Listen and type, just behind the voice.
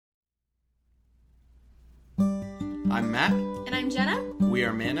I'm Matt. And I'm Jenna. We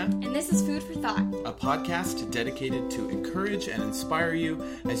are Manna. And this is Food for Thought, A podcast dedicated to encourage and inspire you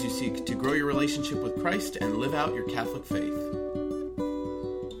as you seek to grow your relationship with Christ and live out your Catholic faith.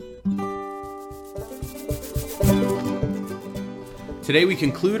 Today we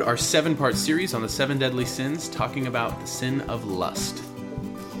conclude our 7-part series on the 7 deadly sins, talking about the sin of lust.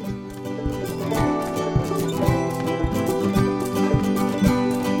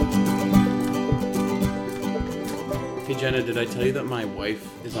 Hey Jenna, did I tell you that my wife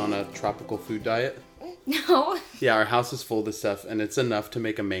is on a tropical food diet? No. Yeah, our house is full of this stuff, and it's enough to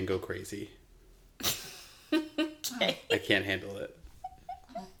make a mango crazy. Okay. I can't handle it.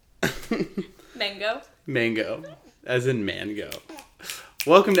 Mango. Mango. As in mango.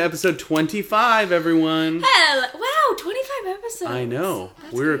 Welcome to episode 25, everyone. Hell, wow, 25 episodes. I know.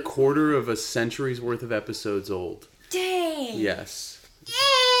 That's We're crazy. a quarter of a century's worth of episodes old. Dang. Yes.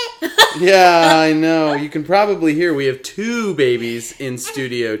 Yeah, I know. You can probably hear we have 2 babies in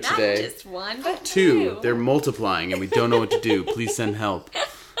studio today. Not just one, but 2. They're multiplying and we don't know what to do. Please send help.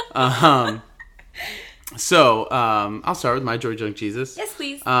 I'll start with my joy, junk Jesus. Yes,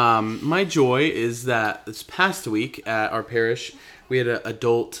 please. My joy is that this past week at our parish, we had an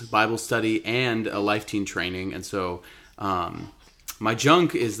adult Bible study and a life teen training. And so my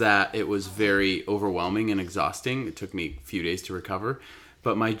junk is that it was very overwhelming and exhausting. It took me a few days to recover.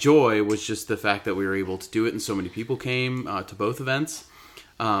 But my joy was just the fact that we were able to do it and so many people came to both events.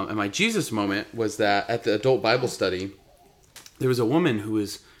 And my Jesus moment was that at the adult Bible study, there was a woman who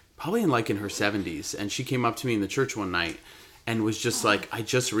was probably in her 70s. And she came up to me in the church one night and was just like, I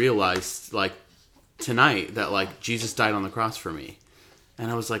just realized tonight that Jesus died on the cross for me. And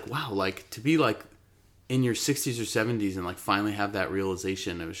I was like, wow, to be in your 60s or 70s and finally have that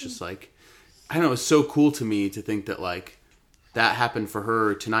realization. It was just I don't know, it was so cool to me to think that that happened for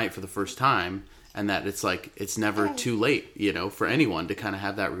her tonight for the first time, and that it's never too late, for anyone to kind of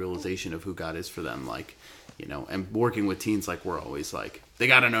have that realization of who God is for them, and working with teens, we're always they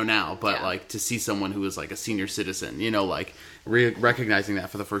got to know now, but to see someone who is a senior citizen, recognizing that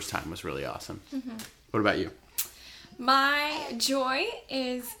for the first time was really awesome. Mm-hmm. What about you? My joy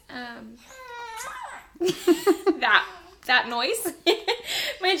is that noise.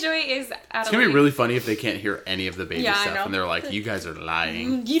 My joy is Adelaide. It's going to be really funny if they can't hear any of the baby Yeah, stuff, and they're like, you guys are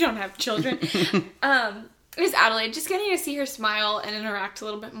lying. You don't have children. It was Adelaide. Just getting to see her smile and interact a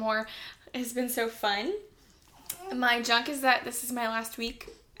little bit more has been so fun. My junk is that this is my last week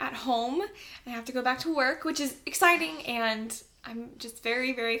at home. I have to go back to work, which is exciting, and I'm just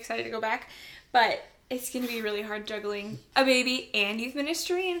very, very excited to go back. But it's going to be really hard juggling a baby and youth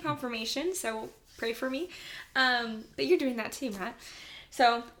ministry and confirmation, so pray for me. But you're doing that too, Matt.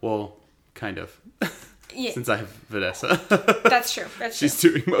 So, well, kind of. Yeah. Since I have Vanessa. That's true. She's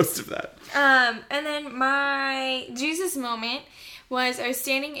doing most of that. And then my Jesus moment was I was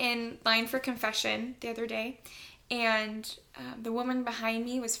standing in line for confession the other day, and the woman behind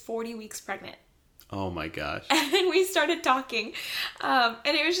me was 40 weeks pregnant. Oh my gosh. And then we started talking. And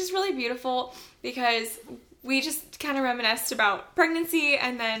it was just really beautiful because we just kind of reminisced about pregnancy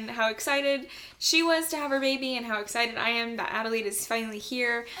and then how excited she was to have her baby and how excited I am that Adelaide is finally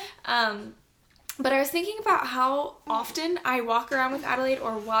here. But I was thinking about how often I walk around with Adelaide,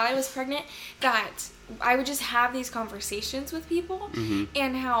 or while I was pregnant, that I would just have these conversations with people, mm-hmm.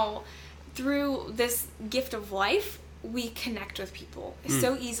 and how through this gift of life, we connect with people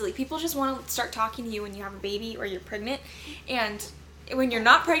so easily. People just want to start talking to you when you have a baby or you're pregnant, and when you're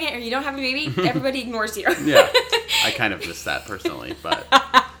not pregnant or you don't have a baby, everybody ignores you. Yeah, I kind of miss that personally, but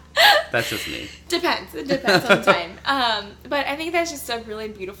that's just me. Depends. It depends on the time. But I think that's just a really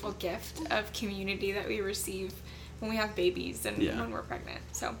beautiful gift of community that we receive when we have babies and when we're pregnant.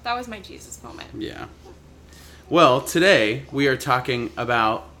 So that was my Jesus moment. Yeah. Well, today we are talking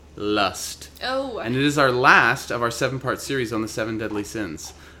about lust. Oh. And it is our last of our 7-part series on the 7 deadly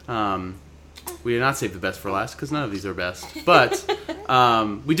sins. We did not save the best for last because none of these are best. But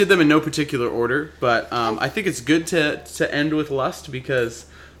we did them in no particular order. But I think it's good to end with lust because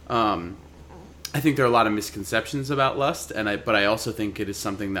I think there are a lot of misconceptions about lust. But I also think it is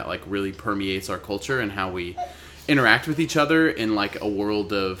something that really permeates our culture and how we interact with each other in a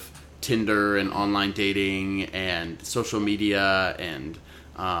world of Tinder and online dating and social media and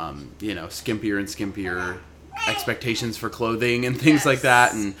skimpier and skimpier expectations for clothing and things like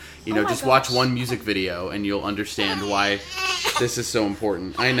that, and just watch one music video and you'll understand why this is so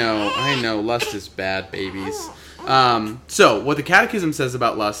important. I know lust is bad, babies. So what the Catechism says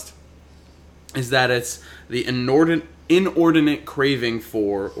about lust is that it's the inordinate craving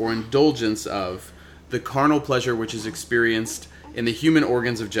for or indulgence of the carnal pleasure which is experienced in the human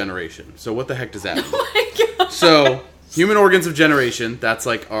organs of generation. So what the heck does that mean? Oh my So, human organs of generation, that's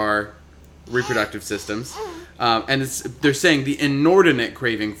like our reproductive systems. And they're saying the inordinate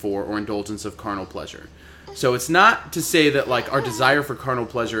craving for or indulgence of carnal pleasure. So it's not to say that like our desire for carnal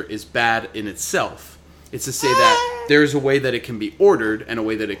pleasure is bad in itself. It's to say that there's a way that it can be ordered and a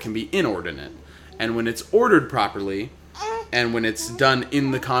way that it can be inordinate. And when it's ordered properly, and when it's done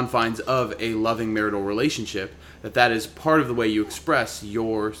in the confines of a loving marital relationship, that is part of the way you express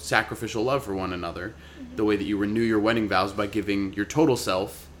your sacrificial love for one another, the way that you renew your wedding vows by giving your total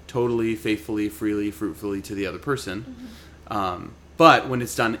self, totally, faithfully, freely, fruitfully to the other person. But when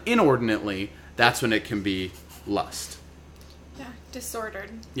it's done inordinately, that's when it can be lust. Yeah,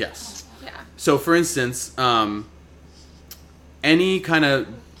 disordered. Yes. Yeah. So, for instance, any kind of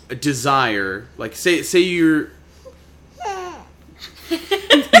desire, like say you're...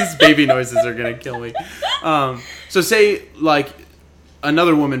 These baby noises are going to kill me. So say, like,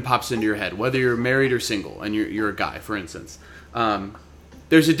 another woman pops into your head, whether you're married or single, and you're a guy, for instance.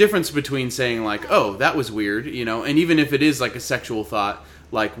 There's a difference between saying, like, oh, that was weird, you know, and even if it is, like, a sexual thought,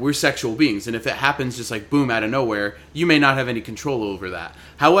 like, we're sexual beings, and if it happens just, like, boom, out of nowhere, you may not have any control over that.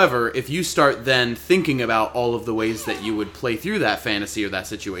 However, if you start then thinking about all of the ways that you would play through that fantasy or that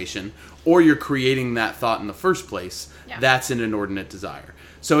situation, or you're creating that thought in the first place, that's an inordinate desire.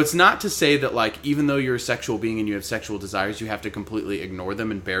 So it's not to say that, like, even though you're a sexual being and you have sexual desires, you have to completely ignore them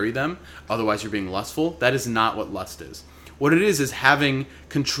and bury them, otherwise you're being lustful. That is not what lust is. What it is having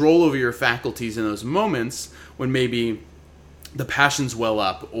control over your faculties in those moments when maybe the passions well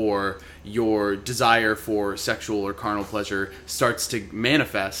up or your desire for sexual or carnal pleasure starts to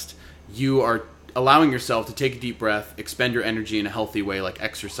manifest. You are allowing yourself to take a deep breath, expend your energy in a healthy way, like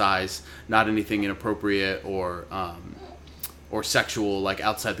exercise, not anything inappropriate or sexual, like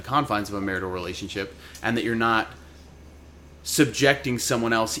outside the confines of a marital relationship, and that you're not subjecting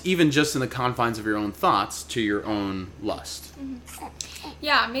someone else, even just in the confines of your own thoughts, to your own lust. Mm-hmm.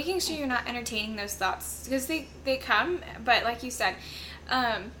 Yeah, making sure you're not entertaining those thoughts, because they come, but like you said,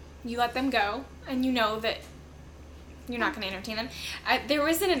 you let them go, and you know that you're not going to entertain them. There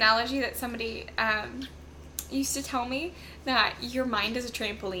was an analogy that somebody used to tell me, that your mind is a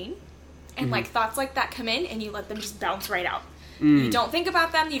trampoline, and like thoughts like that come in, and you let them just bounce right out. You don't think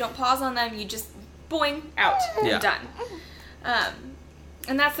about them, you don't pause on them, you just boing, out, and done.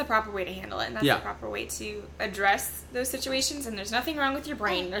 And that's the proper way to handle it, and that's the proper way to address those situations, and there's nothing wrong with your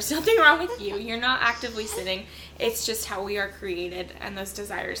brain, there's nothing wrong with you, you're not actively sinning, it's just how we are created, and those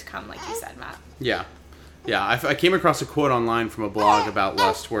desires come, like you said, Matt. Yeah. I came across a quote online from a blog about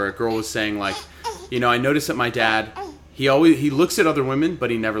lust where a girl was saying, like, you know, I noticed that my dad, he looks at other women,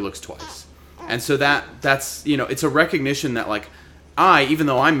 but he never looks twice. And so that's, you know, it's a recognition that, like, even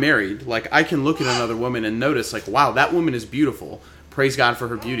though I'm married, like, I can look at another woman and notice, like, wow, that woman is beautiful. Praise God for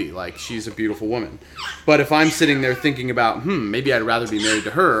her beauty. Like, she's a beautiful woman. But if I'm sitting there thinking about, maybe I'd rather be married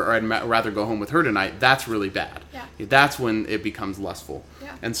to her, or I'd rather go home with her tonight, that's really bad. Yeah. That's when it becomes lustful.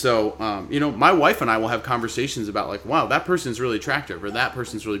 Yeah. And so, you know, my wife and I will have conversations about, like, wow, that person's really attractive, or that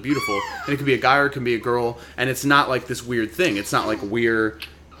person's really beautiful. And it could be a guy or it can be a girl. And it's not like this weird thing. It's not like we're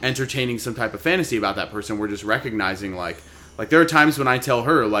entertaining some type of fantasy about that person. We're just recognizing, like there are times when I tell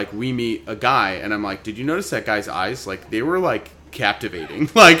her, like, we meet a guy, and I'm like, did you notice that guy's eyes? Like, they were, like, captivating.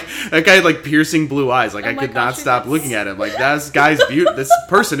 Like, that guy had, like, piercing blue eyes. Like, I could not stop looking at him. Like, this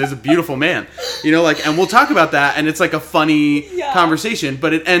person is a beautiful man. You know, like, and we'll talk about that, and it's, like, a funny conversation,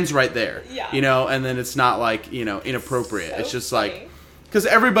 but it ends right there. Yeah. You know, and then it's not, like, you know, inappropriate. It's just, like, because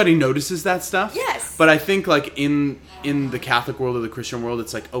everybody notices that stuff. Yes. But I think, like, in the Catholic world or the Christian world,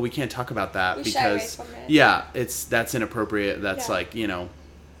 it's like, oh, we can't talk about that we because, shy away from it. That's inappropriate. That's like, you know,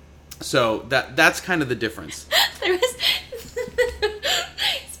 so that's kind of the difference. There was,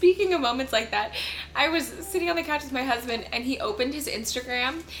 speaking of moments like that, I was sitting on the couch with my husband, and he opened his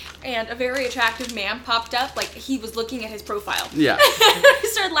Instagram, and a very attractive man popped up, like he was looking at his profile. Yeah. I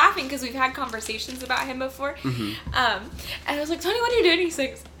started laughing because we've had conversations about him before. Mm-hmm. And I was like, Tony, what are you doing?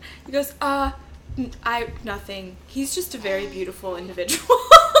 He goes, nothing. He's just a very beautiful individual.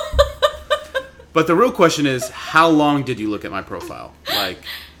 But the real question is, how long did you look at my profile? Like,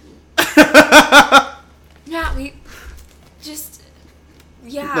 yeah, we just,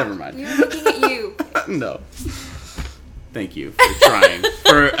 never mind. We were looking at you. No. Thank you for trying,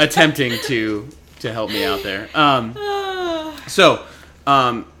 for attempting to help me out there.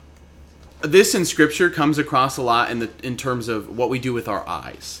 This in Scripture comes across a lot in terms of what we do with our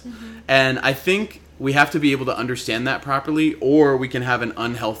eyes. Mm-hmm. And I think we have to be able to understand that properly, or we can have an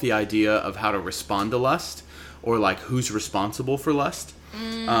unhealthy idea of how to respond to lust, or like who's responsible for lust.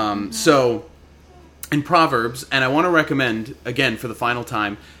 Mm-hmm. So in Proverbs, and I want to recommend, again, for the final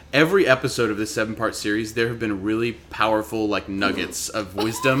time, every episode of this 7-part series, there have been really powerful like nuggets of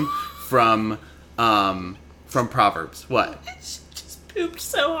wisdom from Proverbs. What? She just pooped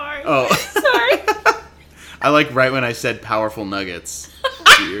so hard. Oh. Sorry. I like right when I said powerful nuggets,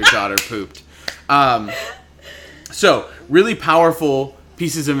 your daughter pooped. So, really powerful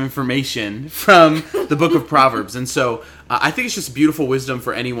pieces of information from the book of Proverbs. And so, I think it's just beautiful wisdom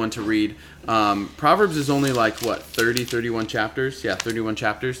for anyone to read. Proverbs is only like, 31 chapters? Yeah, 31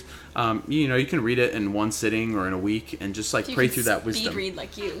 chapters. You can read it in one sitting or in a week and just like pray through that wisdom. Speed read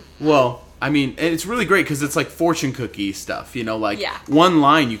like you. Well, I mean, it's really great because it's like fortune cookie stuff, Yeah. one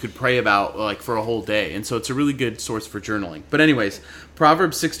line you could pray about like for a whole day. And so it's a really good source for journaling. But anyways,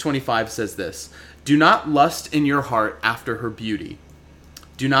 Proverbs 6:25 says this, "Do not lust in your heart after her beauty.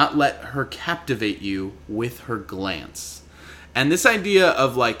 Do not let her captivate you with her glance." And this idea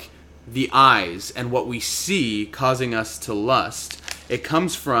of like the eyes and what we see causing us to lust, it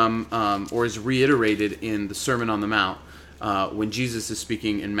comes from or is reiterated in the Sermon on the Mount when Jesus is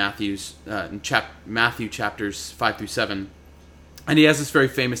speaking in Matthew chapters 5 through 7. And he has this very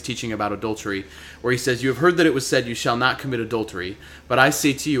famous teaching about adultery, where he says, "You have heard that it was said, 'You shall not commit adultery.' But I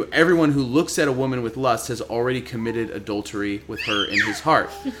say to you, everyone who looks at a woman with lust has already committed adultery with her in his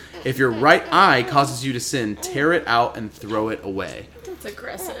heart. If your right eye causes you to sin, tear it out and throw it away." That's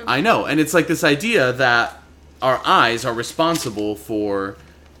aggressive. I know, and it's like this idea that our eyes are responsible for,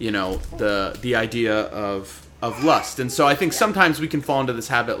 the idea of lust. And so I think sometimes we can fall into this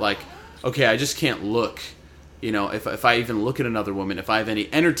habit like, okay, I just can't look. If I even look at another woman, if I have any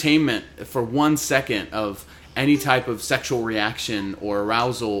entertainment for 1 second of any type of sexual reaction or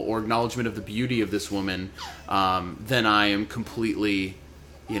arousal or acknowledgement of the beauty of this woman, then I am completely,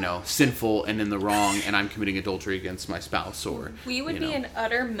 sinful and in the wrong, and I'm committing adultery against my spouse. Or we would be an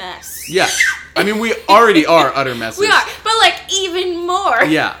utter mess. Yeah. I mean, we already are utter messes. We are, but like even more.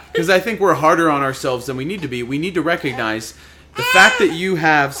 Yeah, because I think we're harder on ourselves than we need to be. We need to recognize the fact that you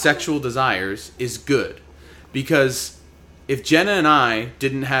have sexual desires is good. Because if Jenna and I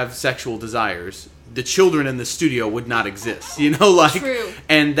didn't have sexual desires, the children in the studio would not exist. True.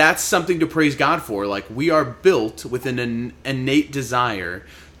 And that's something to praise God for. Like, we are built with an innate desire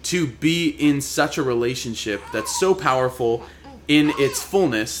to be in such a relationship that's so powerful in its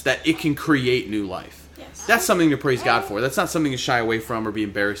fullness that it can create new life. Yes. That's something to praise God for. That's not something to shy away from or be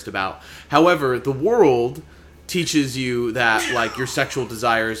embarrassed about. However, the world teaches you that like your sexual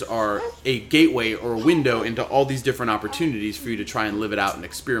desires are a gateway or a window into all these different opportunities for you to try and live it out and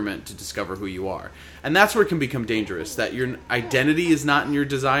experiment to discover who you are. And that's where it can become dangerous, that your identity is not in your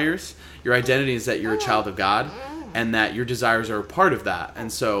desires. Your identity is that you're a child of God and that your desires are a part of that.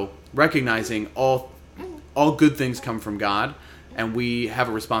 And so recognizing all good things come from God, and we have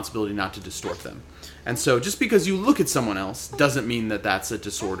a responsibility not to distort them. And so just because you look at someone else doesn't mean that that's a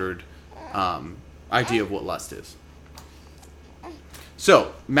disordered idea of what lust is.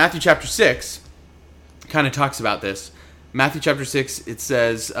 So, Matthew chapter 6 kind of talks about this. Matthew chapter 6, it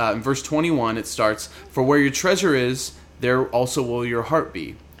says, in verse 21, it starts, "For where your treasure is, there also will your heart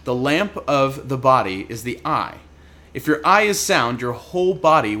be. The lamp of the body is the eye. If your eye is sound, your whole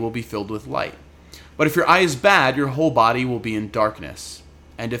body will be filled with light. But if your eye is bad, your whole body will be in darkness.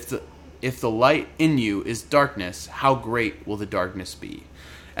 And if the light in you is darkness, how great will the darkness be?"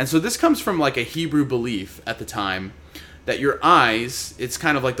 And so this comes from like a Hebrew belief at the time that your eyes, it's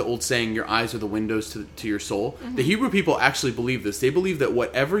kind of like the old saying, your eyes are the windows to your soul. Mm-hmm. The Hebrew people actually believe this. They believe that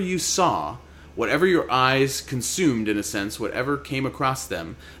whatever you saw, whatever your eyes consumed in a sense, whatever came across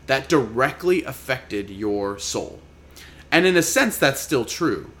them, that directly affected your soul. And in a sense, that's still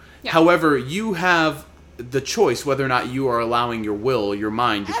true. Yeah. However, you have the choice whether or not you are allowing your will, your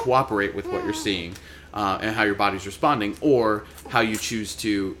mind, to cooperate with what you're seeing. And how your body's responding, or how you choose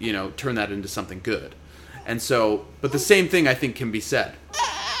to, turn that into something good. And so, but the same thing I think can be said.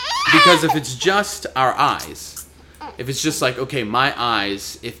 Because if it's just our eyes, if it's just like, okay, my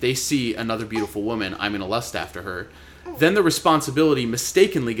eyes, if they see another beautiful woman, I'm going to lust after her, then the responsibility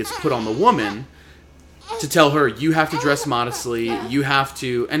mistakenly gets put on the woman to tell her, you have to dress modestly, you have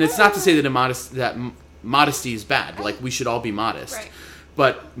to, and it's not to say that modesty is bad, like we should all be modest. Right.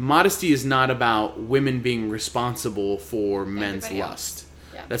 But modesty is not about women being responsible for men's lust.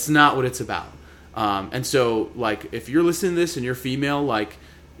 Yeah. That's not what it's about. And so, like, if you're listening to this and you're female, like,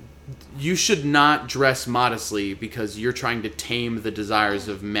 you should not dress modestly because you're trying to tame the desires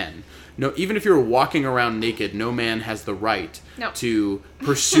of men. No, even if you're walking around naked, no man has the right to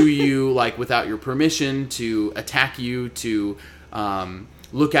pursue you, like, without your permission, to attack you, to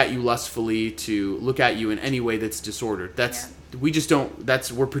look at you lustfully, to look at you in any way that's disordered. We just don't,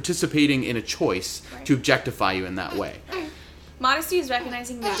 we're participating in a choice to objectify you in that way. Modesty is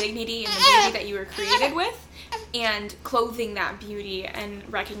recognizing the dignity and the beauty that you were created with, and clothing that beauty and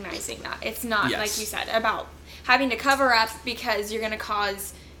recognizing that. It's not, Yes. like you said, about having to cover up because you're going to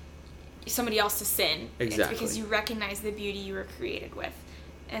cause somebody else to sin. Exactly. It's because you recognize the beauty you were created with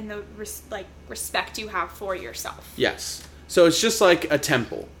and the respect you have for yourself. Yes. So it's just like a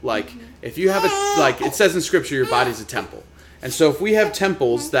temple. Like, if you have it says in Scripture, your body's a temple. And so if we have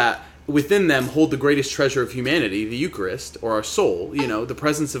temples that within them hold the greatest treasure of humanity, the Eucharist, or our soul, the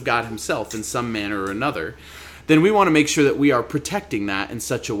presence of God himself in some manner or another, then we want to make sure that we are protecting that in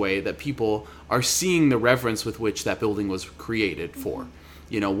such a way that people are seeing the reverence with which that building was created for.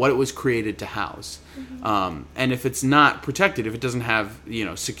 What it was created to house. And if it's not protected, if it doesn't have,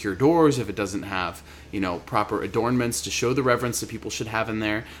 secure doors, if it doesn't have, proper adornments to show the reverence that people should have in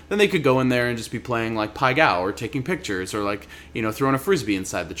there, then they could go in there and just be playing like Pai Gow or taking pictures or like, throwing a Frisbee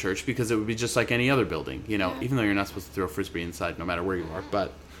inside the church, because it would be just like any other building, even though you're not supposed to throw a Frisbee inside no matter where you are. But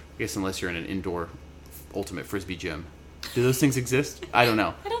I guess unless you're in an indoor ultimate Frisbee gym. Do those things exist? I don't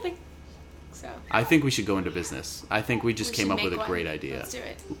know. I don't think so. I think we should go into business. I think we just We came should up with make a one. great idea. Let's do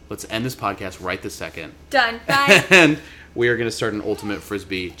it. Let's end this podcast right this second. Done. Bye. And we are going to start an ultimate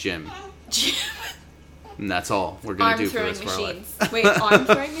Frisbee gym. And that's all we're going to do for the Arm rest of throwing our life. machines. Wait, arm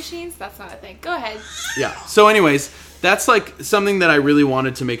throwing machines? That's not a thing. Go ahead. Yeah. So anyways, that's like something that I really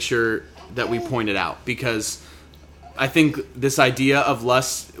wanted to make sure that we pointed out, because I think this idea of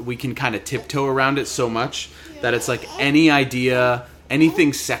lust, we can kind of tiptoe around it so much that it's like any idea,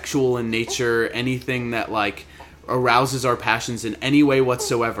 anything sexual in nature, anything that like arouses our passions in any way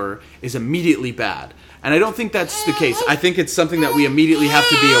whatsoever is immediately bad. And I don't think that's the case. I think it's something that we immediately have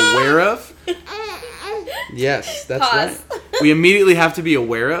to be aware of. Yes, that's Pause. right. We immediately have to be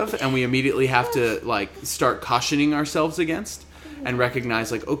aware of, and we immediately have to like start cautioning ourselves against, and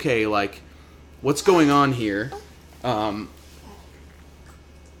recognize like, okay, like what's going on here? What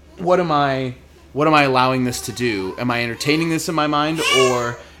am I allowing this to do? Am I entertaining this in my mind,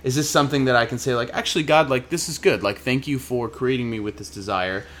 or is this something that I can say like, actually, God, like this is good. Like, thank you for creating me with this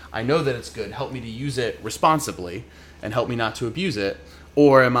desire. I know that it's good. Help me to use it responsibly, and help me not to abuse it.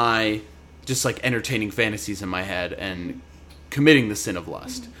 Or am I just like entertaining fantasies in my head and committing the sin of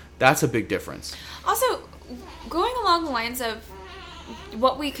lust? That's a big difference. Also, going along the lines of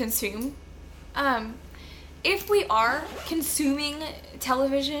what we consume, if we are consuming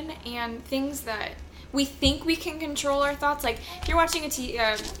television and things that we think we can control our thoughts, like if you're watching a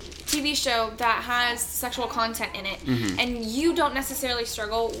TV show that has sexual content in it, and you don't necessarily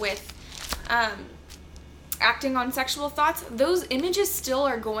struggle with acting on sexual thoughts, those images still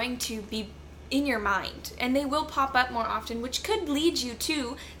are going to be in your mind, and they will pop up more often, which could lead you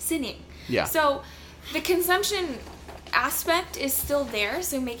to sinning. Yeah. So the consumption aspect is still there,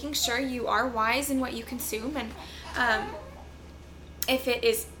 so making sure you are wise in what you consume, and if it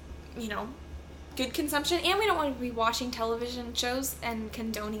is, good consumption, and we don't want to be watching television shows and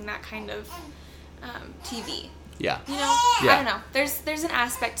condoning that kind of TV. Yeah. I don't know. There's an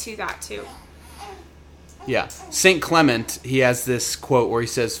aspect to that too. Yeah. St. Clement, he has this quote where he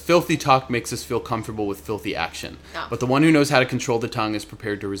says, "Filthy talk makes us feel comfortable with filthy action. Oh. But the one who knows how to control the tongue is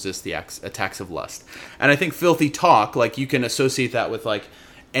prepared to resist the attacks of lust." And I think filthy talk, like you can associate that with like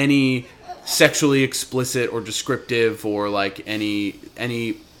any sexually explicit or descriptive, or like any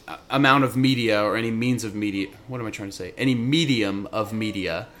amount of media or any means of media. What am I trying to say? Any medium of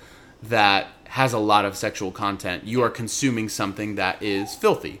media that has a lot of sexual content, you are consuming something that is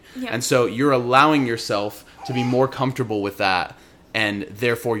filthy. Yeah. And so you're allowing yourself to be more comfortable with that, and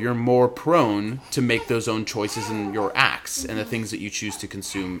therefore you're more prone to make those own choices in your acts and the things that you choose to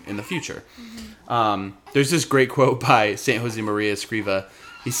consume in the future. There's this great quote by St. Josemaria Escriva.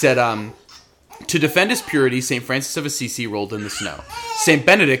 He said, "To defend his purity, St. Francis of Assisi rolled in the snow. St.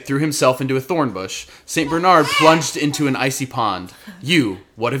 Benedict threw himself into a thorn bush. St. Bernard plunged into an icy pond. You,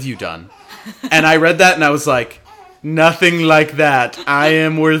 what have you done?" And I read that and I was like, nothing like that. I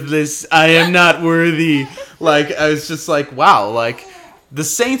am worthless. I am not worthy. Like, I was just like, wow. Like, the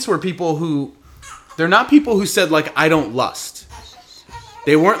saints were people who, they're not people who said, like, I don't lust.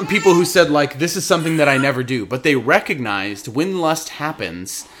 They weren't people who said, like, this is something that I never do. But they recognized when lust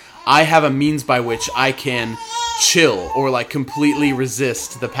happens, I have a means by which I can chill or, like, completely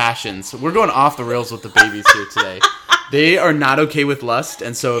resist the passions. We're going off the rails with the babies here today. They are not okay with lust,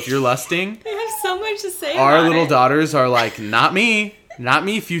 and so if you're lusting, They have so much to say our about little it. daughters are like, not me,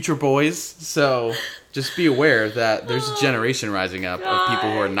 future boys. So just be aware that there's a generation rising up of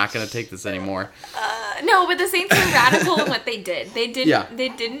people who are not going to take this anymore. No, but the saints were radical in what they did. They didn't. Yeah. They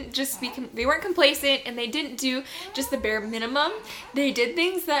didn't just be. They weren't complacent, and they didn't do just the bare minimum. They did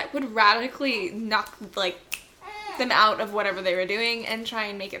things that would radically knock them out of whatever they were doing and try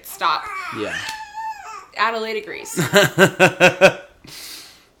and make it stop. Yeah. Adelaide agrees.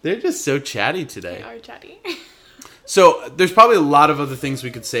 They're just so chatty today. They are chatty. So there's probably a lot of other things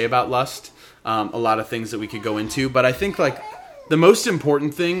we could say about lust, a lot of things that we could go into, but I think like the most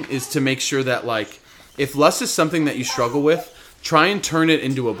important thing is to make sure that like if lust is something that you struggle with, try and turn it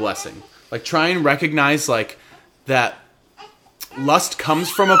into a blessing. Like try and recognize like that lust comes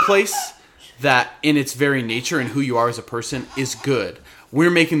from a place that in its very nature and who you are as a person is good.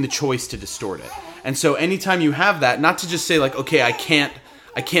 We're making the choice to distort it. And so anytime you have that, not to just say like, okay, I can't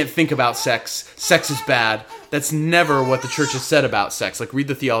think about sex. Sex is bad. That's never what the church has said about sex. Like, read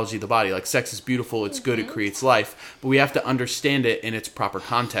the theology of the body. Like, sex is beautiful. It's good. It creates life. But we have to understand it in its proper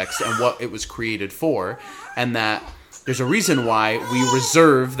context and what it was created for. And that there's a reason why we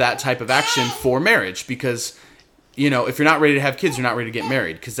reserve that type of action for marriage. Because, you know, if you're not ready to have kids, you're not ready to get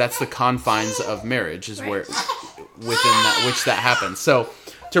married. Because that's the confines of marriage is where, within that, which that happens. So,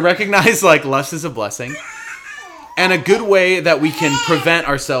 to recognize, like, lust is a blessing. And a good way that we can prevent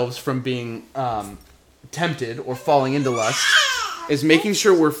ourselves from being tempted or falling into lust is making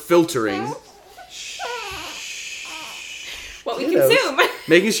sure we're filtering what we consume.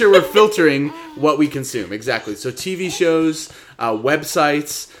 Making sure we're filtering what we consume. Exactly. So TV shows,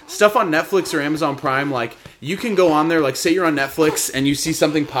 websites, stuff on Netflix or Amazon Prime, like you can go on there, like say you're on Netflix and you see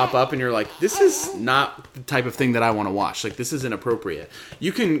something pop up and you're like, this is not the type of thing that I want to watch. Like this is inappropriate.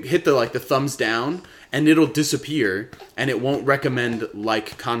 You can hit the thumbs down and it'll disappear and it won't recommend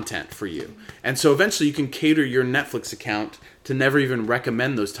like content for you. And so eventually you can cater your Netflix account to never even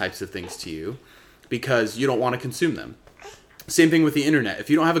recommend those types of things to you because you don't want to consume them. Same thing with the internet. If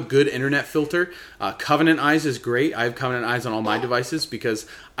you don't have a good internet filter, Covenant Eyes is great. I have Covenant Eyes on all my devices because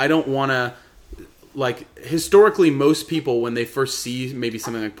I don't want to, like, historically most people when they first see maybe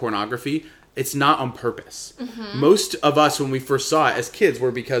something like pornography, it's not on purpose. Mm-hmm. Most of us, when we first saw it as kids,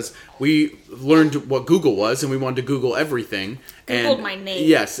 were because we learned what Google was and we wanted to Google everything. Googled my name.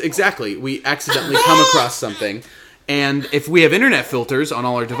 Yes, exactly. We accidentally come across something. And if we have internet filters on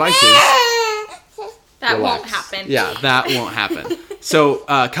all our devices... That won't happen. Yeah, that won't happen. So,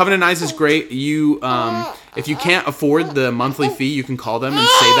 Covenant Eyes is great. You, if you can't afford the monthly fee, you can call them and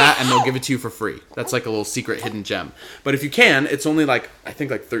say that, and they'll give it to you for free. That's like a little secret hidden gem. But if you can, it's only like, I think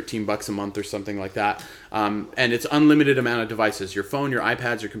like $13 a month or something like that. And it's unlimited amount of devices. Your phone, your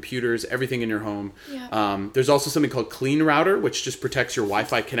iPads, your computers, everything in your home. Yeah. There's also something called Clean Router, which just protects your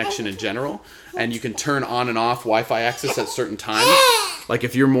Wi-Fi connection in general. And you can turn on and off Wi-Fi access at certain times. Like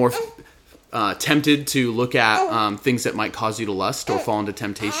if you're more... tempted to look at things that might cause you to lust or fall into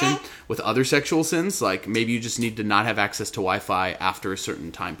temptation with other sexual sins, like maybe you just need to not have access to Wi-Fi after a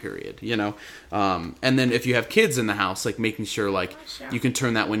certain time period, you know? And then if you have kids in the house, like making sure like you can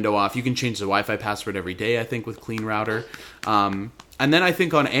turn that window off. You can change the Wi-Fi password every day, I think, with Clean Router. And then I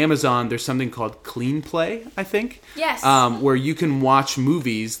think on Amazon, there's something called Clean Play, I think. Yes. Where you can watch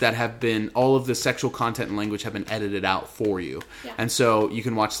movies that have been, all of the sexual content and language have been edited out for you. Yeah. And so you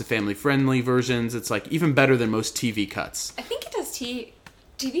can watch the family-friendly versions. It's like even better than most TV cuts. I think it does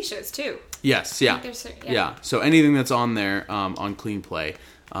TV shows too. Yes, yeah. Yeah. So anything that's on there on Clean Play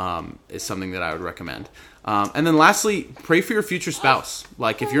is something that I would recommend. And then lastly, pray for your future spouse.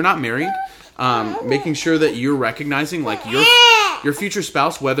 Like if you're not married, making sure that you're recognizing like your future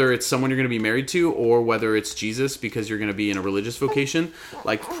spouse, whether it's someone you're going to be married to or whether it's Jesus because you're going to be in a religious vocation,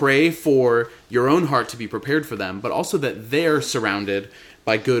 like pray for your own heart to be prepared for them, but also that they're surrounded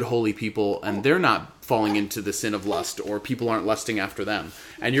by good, holy people and they're not falling into the sin of lust or people aren't lusting after them.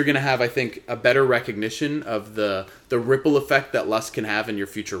 And you're going to have, I think, a better recognition of the ripple effect that lust can have in your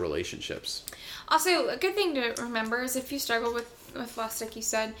future relationships. Also, a good thing to remember is if you struggle with lust, like you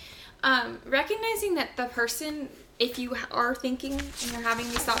said, recognizing that the person, if you are thinking and you're having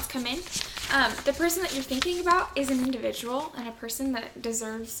these thoughts come in, the person that you're thinking about is an individual and a person that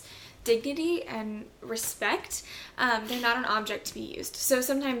deserves dignity and respect. They're not an object to be used. So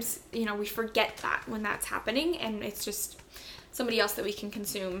sometimes, we forget that when that's happening and it's just somebody else that we can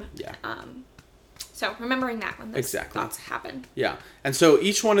consume. Yeah. So remembering that when those thoughts happen. Yeah. And so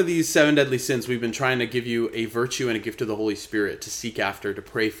each one of these 7 deadly sins, we've been trying to give you a virtue and a gift of the Holy Spirit to seek after, to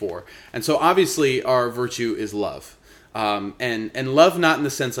pray for. And so obviously our virtue is love. And love not in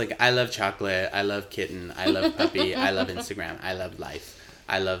the sense like I love chocolate, I love kitten, I love puppy, I love Instagram, I love life,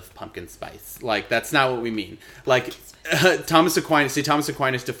 I love pumpkin spice. Like that's not what we mean. Like Thomas Aquinas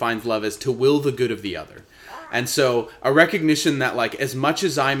defines love as to will the good of the other. And so a recognition that like as much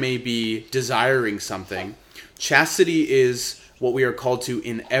as I may be desiring something, chastity is what we are called to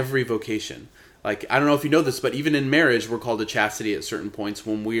in every vocation. Like I don't know if you know this, but even in marriage we're called to chastity at certain points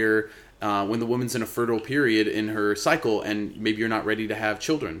when we're when the woman's in a fertile period in her cycle and maybe you're not ready to have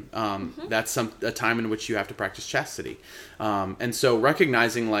children. That's a time in which you have to practice chastity. And so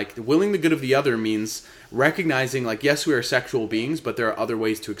recognizing like willing the good of the other means recognizing like, yes, we are sexual beings, but there are other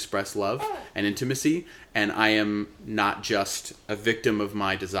ways to express love and intimacy. And I am not just a victim of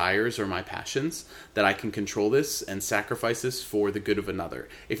my desires or my passions, that I can control this and sacrifice this for the good of another.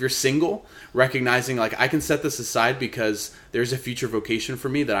 If you're single, recognizing like I can set this aside because there's a future vocation for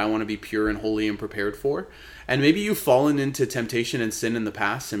me that I want to be pure and holy and prepared for. And maybe you've fallen into temptation and sin in the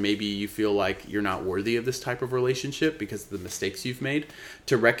past, and maybe you feel like you're not worthy of this type of relationship because of the mistakes you've made.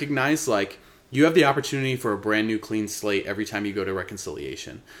 To recognize like you have the opportunity for a brand new clean slate every time you go to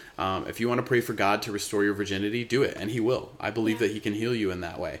reconciliation. If you want to pray for God to restore your virginity, do it, and he will. I believe that he can heal you in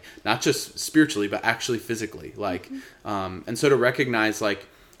that way. Not just spiritually, but actually physically. Like, and so to recognize like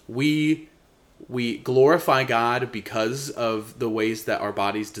we glorify God because of the ways that our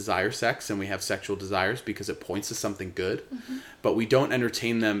bodies desire sex, and we have sexual desires because it points to something good, but we don't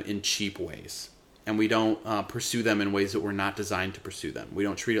entertain them in cheap ways. And we don't pursue them in ways that we're not designed to pursue them. We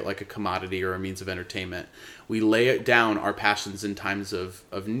don't treat it like a commodity or a means of entertainment. We lay it down our passions in times of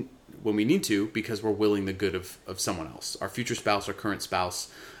when we need to, because we're willing the good of someone else. Our future spouse, our current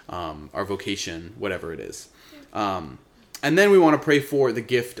spouse, our vocation, whatever it is. And then we want to pray for the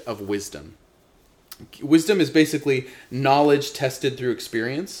gift of wisdom. Wisdom is basically knowledge tested through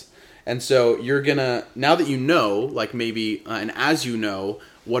experience. And so you're going to, now that you know, like maybe, and as you know,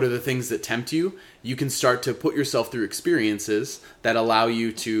 what are the things that tempt you, you can start to put yourself through experiences that allow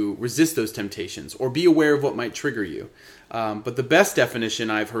you to resist those temptations or be aware of what might trigger you. But the best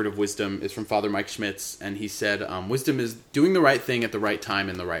definition I've heard of wisdom is from Father Mike Schmitz, and he said, wisdom is doing the right thing at the right time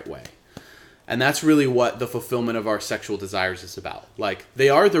in the right way. And that's really what the fulfillment of our sexual desires is about. Like, they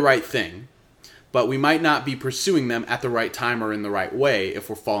are the right thing, but we might not be pursuing them at the right time or in the right way if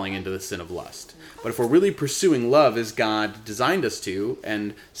we're falling into the sin of lust. But if we're really pursuing love as God designed us to,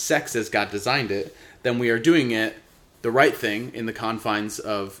 and sex as God designed it, then we are doing it the right thing in the confines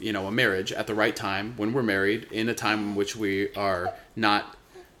of, a marriage at the right time when we're married, in a time in which we are not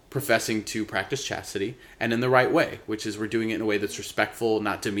professing to practice chastity, and in the right way, which is we're doing it in a way that's respectful,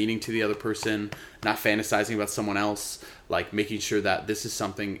 not demeaning to the other person, not fantasizing about someone else, like making sure that this is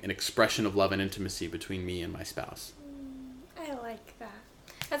something, an expression of love and intimacy between me and my spouse. I like that.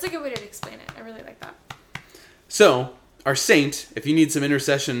 That's a good way to explain it. I really like that. So, our saint, if you need some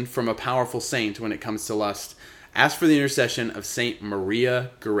intercession from a powerful saint when it comes to lust, ask for the intercession of Saint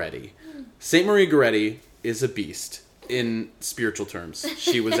Maria Goretti. Saint Maria Goretti is a beast in spiritual terms.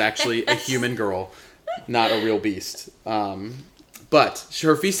 She was actually a human girl, not a real beast. But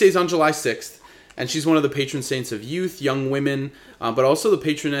her feast day is on July 6th, and she's one of the patron saints of youth, young women, but also the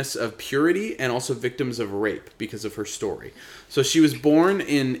patroness of purity and also victims of rape because of her story. So she was born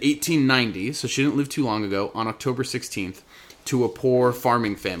in 1890, so she didn't live too long ago, on October 16th, to a poor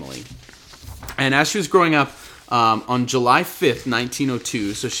farming family. And as she was growing up, on July 5th,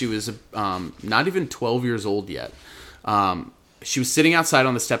 1902, so she was not even 12 years old yet, she was sitting outside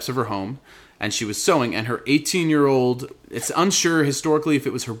on the steps of her home, and she was sewing, and her 18-year-old, it's unsure historically if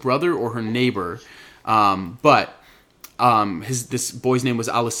it was her brother or her neighbor, but this boy's name was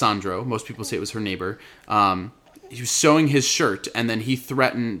Alessandro. Most people say it was her neighbor. He was sewing his shirt, and then he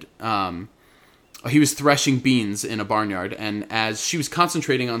threatened... he was threshing beans in a barnyard, and as she was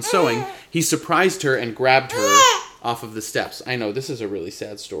concentrating on sewing, he surprised her and grabbed her off of the steps. I know, this is a really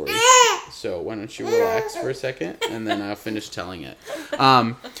sad story, so why don't you relax for a second, and then I'll finish telling it.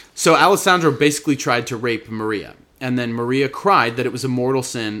 So Alessandro basically tried to rape Maria, and then Maria cried that it was a mortal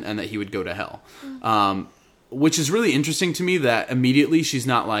sin and that he would go to hell. Which is really interesting to me that immediately she's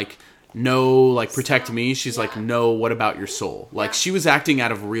not like, no, like, protect me. She's like, no, what about your soul? Like, she was acting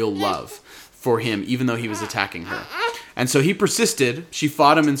out of real love for him, even though he was attacking her. And so he persisted. She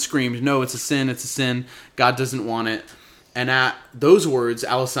fought him and screamed, no, it's a sin, it's a sin. God doesn't want it. And at those words,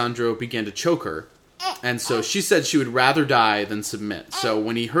 Alessandro began to choke her. And so she said she would rather die than submit. So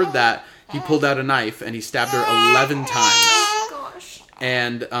when he heard that, he pulled out a knife and he stabbed her 11 times. Gosh.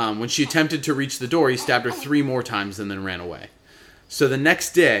 And when she attempted to reach the door, he stabbed her 3 more times and then ran away. So the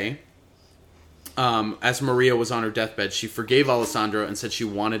next day, as Maria was on her deathbed, she forgave Alessandro and said she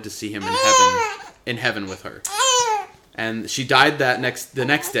wanted to see him in heaven with her. And she died the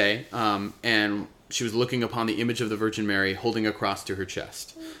next day, and she was looking upon the image of the Virgin Mary holding a cross to her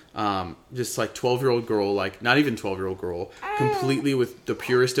chest. Just like 12-year-old girl, like not even 12-year-old girl, completely with the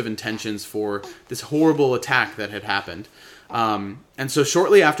purest of intentions for this horrible attack that had happened. And so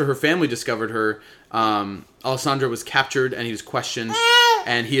shortly after her family discovered her, Alessandro was captured and he was questioned.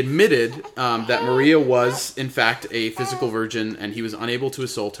 And he admitted that Maria was, in fact, a physical virgin, and he was unable to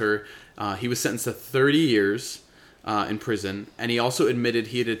assault her. He was sentenced to 30 years in prison, and he also admitted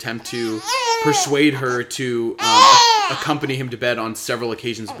he had attempted to persuade her to accompany him to bed on several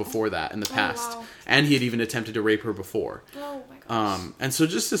occasions before that in the past. Wow. And he had even attempted to rape her before. Oh my gosh. And so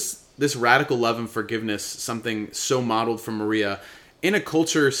just this radical love and forgiveness, something so modeled from Maria, in a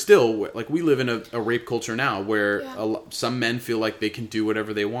culture still, like we live in a rape culture now, where some men feel like they can do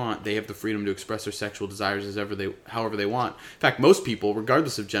whatever they want. They have the freedom to express their sexual desires however they want. In fact, most people,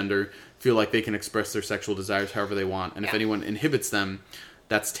 regardless of gender, feel like they can express their sexual desires however they want. And if anyone inhibits them,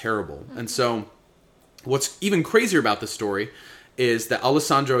 that's terrible. Mm-hmm. And so what's even crazier about this story is that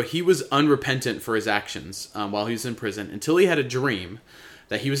Alessandro, he was unrepentant for his actions while he was in prison until he had a dream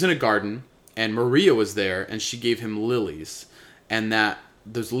that he was in a garden and Maria was there and she gave him lilies, and that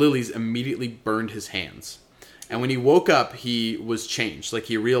those lilies immediately burned his hands. And when he woke up, he was changed. Like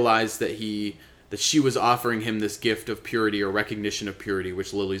he realized that she was offering him this gift of purity or recognition of purity,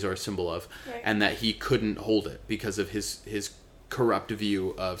 which lilies are a symbol of, and that he couldn't hold it because of his corrupt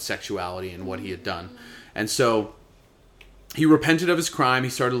view of sexuality and what he had done. And so he repented of his crime. He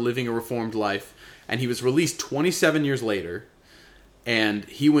started living a reformed life, and he was released 27 years later, and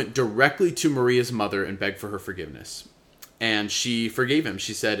he went directly to Maria's mother and begged for her forgiveness. And she forgave him.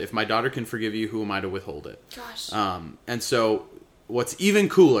 She said, "If my daughter can forgive you, who am I to withhold it?" Gosh. And so what's even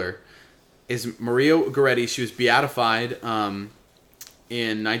cooler is Maria Goretti, she was beatified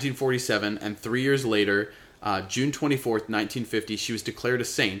in 1947, and 3 years later, June 24th, 1950, she was declared a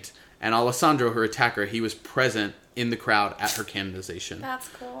saint, and Alessandro, her attacker, he was present in the crowd at her canonization. That's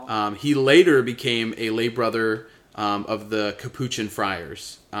cool. He later became a lay brother of the Capuchin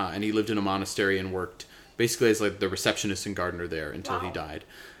friars, and he lived in a monastery and worked basically as like the receptionist and gardener there until he died.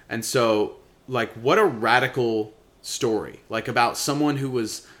 And so, like, what a radical story, like about someone who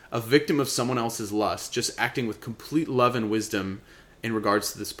was a victim of someone else's lust, just acting with complete love and wisdom in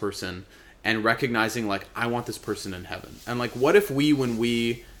regards to this person and recognizing, like, I want this person in heaven. And like, what if we, when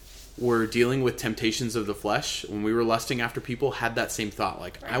we were dealing with temptations of the flesh, when we were lusting after people, had that same thought,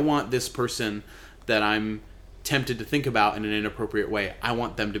 like, I want this person that I'm tempted to think about in an inappropriate way, I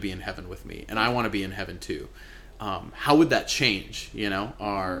want them to be in heaven with me, and I want to be in heaven too. How would that change,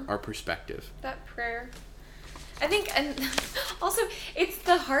 our perspective? That prayer. I think, and also, it's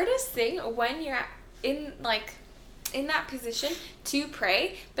the hardest thing when you're in that position to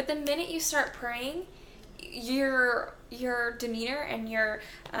pray, but the minute you start praying, your demeanor and your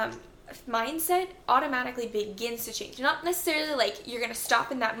mindset automatically begins to change. Not necessarily like you're going to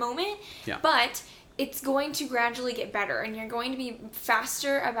stop in that moment, but it's going to gradually get better, and you're going to be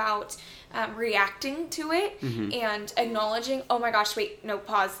faster about reacting to it and acknowledging, oh my gosh, wait, no,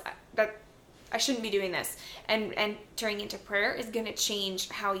 pause, that I shouldn't be doing this, and turning into prayer is going to change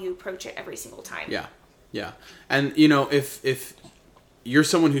how you approach it every single time. Yeah. And if you're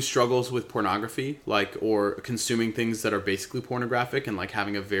someone who struggles with pornography, or consuming things that are basically pornographic and like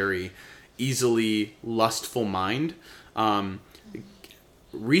having a very easily lustful mind,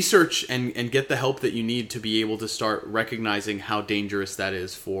 research and get the help that you need to be able to start recognizing how dangerous that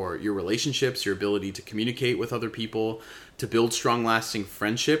is for your relationships, your ability to communicate with other people, to build strong, lasting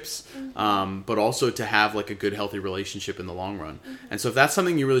friendships, but also to have like a good, healthy relationship in the long run. And so if that's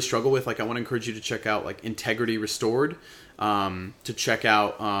something you really struggle with, like, I want to encourage you to check out like Integrity Restored, to check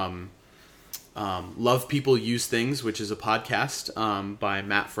out Love People Use Things, which is a podcast by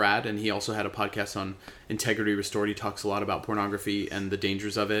Matt Fradd, and he also had a podcast on Integrity Restored. He talks a lot about pornography and the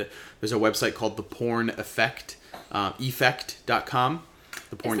dangers of it. There's a website called The Porn Effect, effect.com,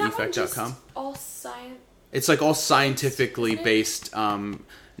 theporneffect.com. All science. It's like all scientifically based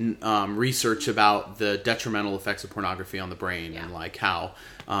research about the detrimental effects of pornography on the brain, and like how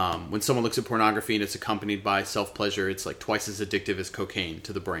when someone looks at pornography and it's accompanied by self-pleasure, it's like twice as addictive as cocaine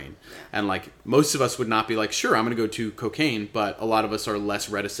to the brain. And like most of us would not be like, sure, I'm going to go to cocaine, but a lot of us are less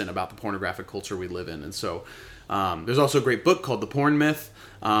reticent about the pornographic culture we live in. And so there's also a great book called The Porn Myth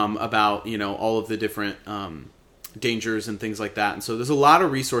about all of the different dangers and things like that. And so there's a lot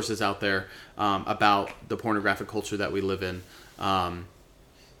of resources out there about the pornographic culture that we live in.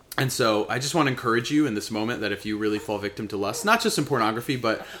 And so I just want to encourage you in this moment that if you really fall victim to lust, not just in pornography,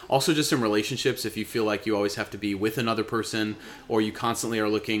 but also just in relationships, if you feel like you always have to be with another person, or you constantly are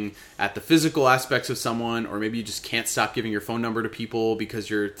looking at the physical aspects of someone, or maybe you just can't stop giving your phone number to people because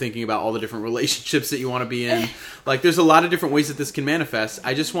you're thinking about all the different relationships that you want to be in. Like, there's a lot of different ways that this can manifest.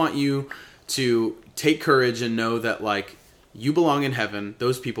 I just want you to take courage and know that, like, you belong in heaven.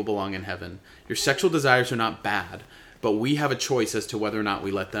 Those people belong in heaven. Your sexual desires are not bad, but we have a choice as to whether or not we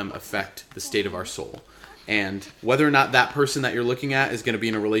let them affect the state of our soul. And whether or not that person that you're looking at is going to be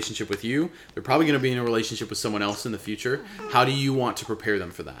in a relationship with you, they're probably going to be in a relationship with someone else in the future. How do you want to prepare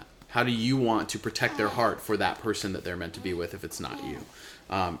them for that? How do you want to protect their heart for that person that they're meant to be with if it's not you?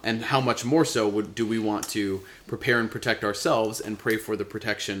 And how much more so do we want to prepare and protect ourselves and pray for the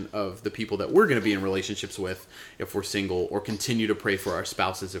protection of the people that we're going to be in relationships with if we're single, or continue to pray for our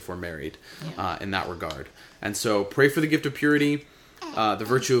spouses if we're married in that regard. And so pray for the gift of purity, the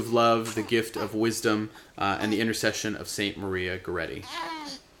virtue of love, the gift of wisdom, and the intercession of Saint Maria Goretti.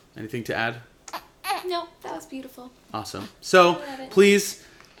 Anything to add? No, that was beautiful. Awesome. So please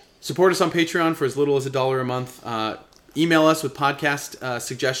support us on Patreon for as little as $1 a month. Email us with podcast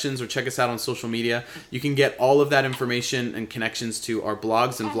suggestions, or check us out on social media. You can get all of that information and connections to our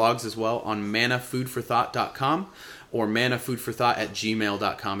blogs and vlogs as well on mannafoodforthought.com, or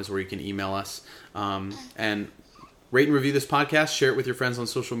mannafoodforthought@gmail.com is where you can email us. And rate and review this podcast. Share it with your friends on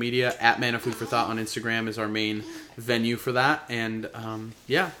social media. @mannafoodforthought on Instagram is our main venue for that. And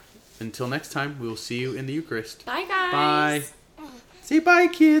until next time, we will see you in the Eucharist. Bye, guys. Bye. Say bye,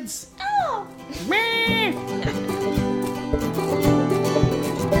 kids. Oh.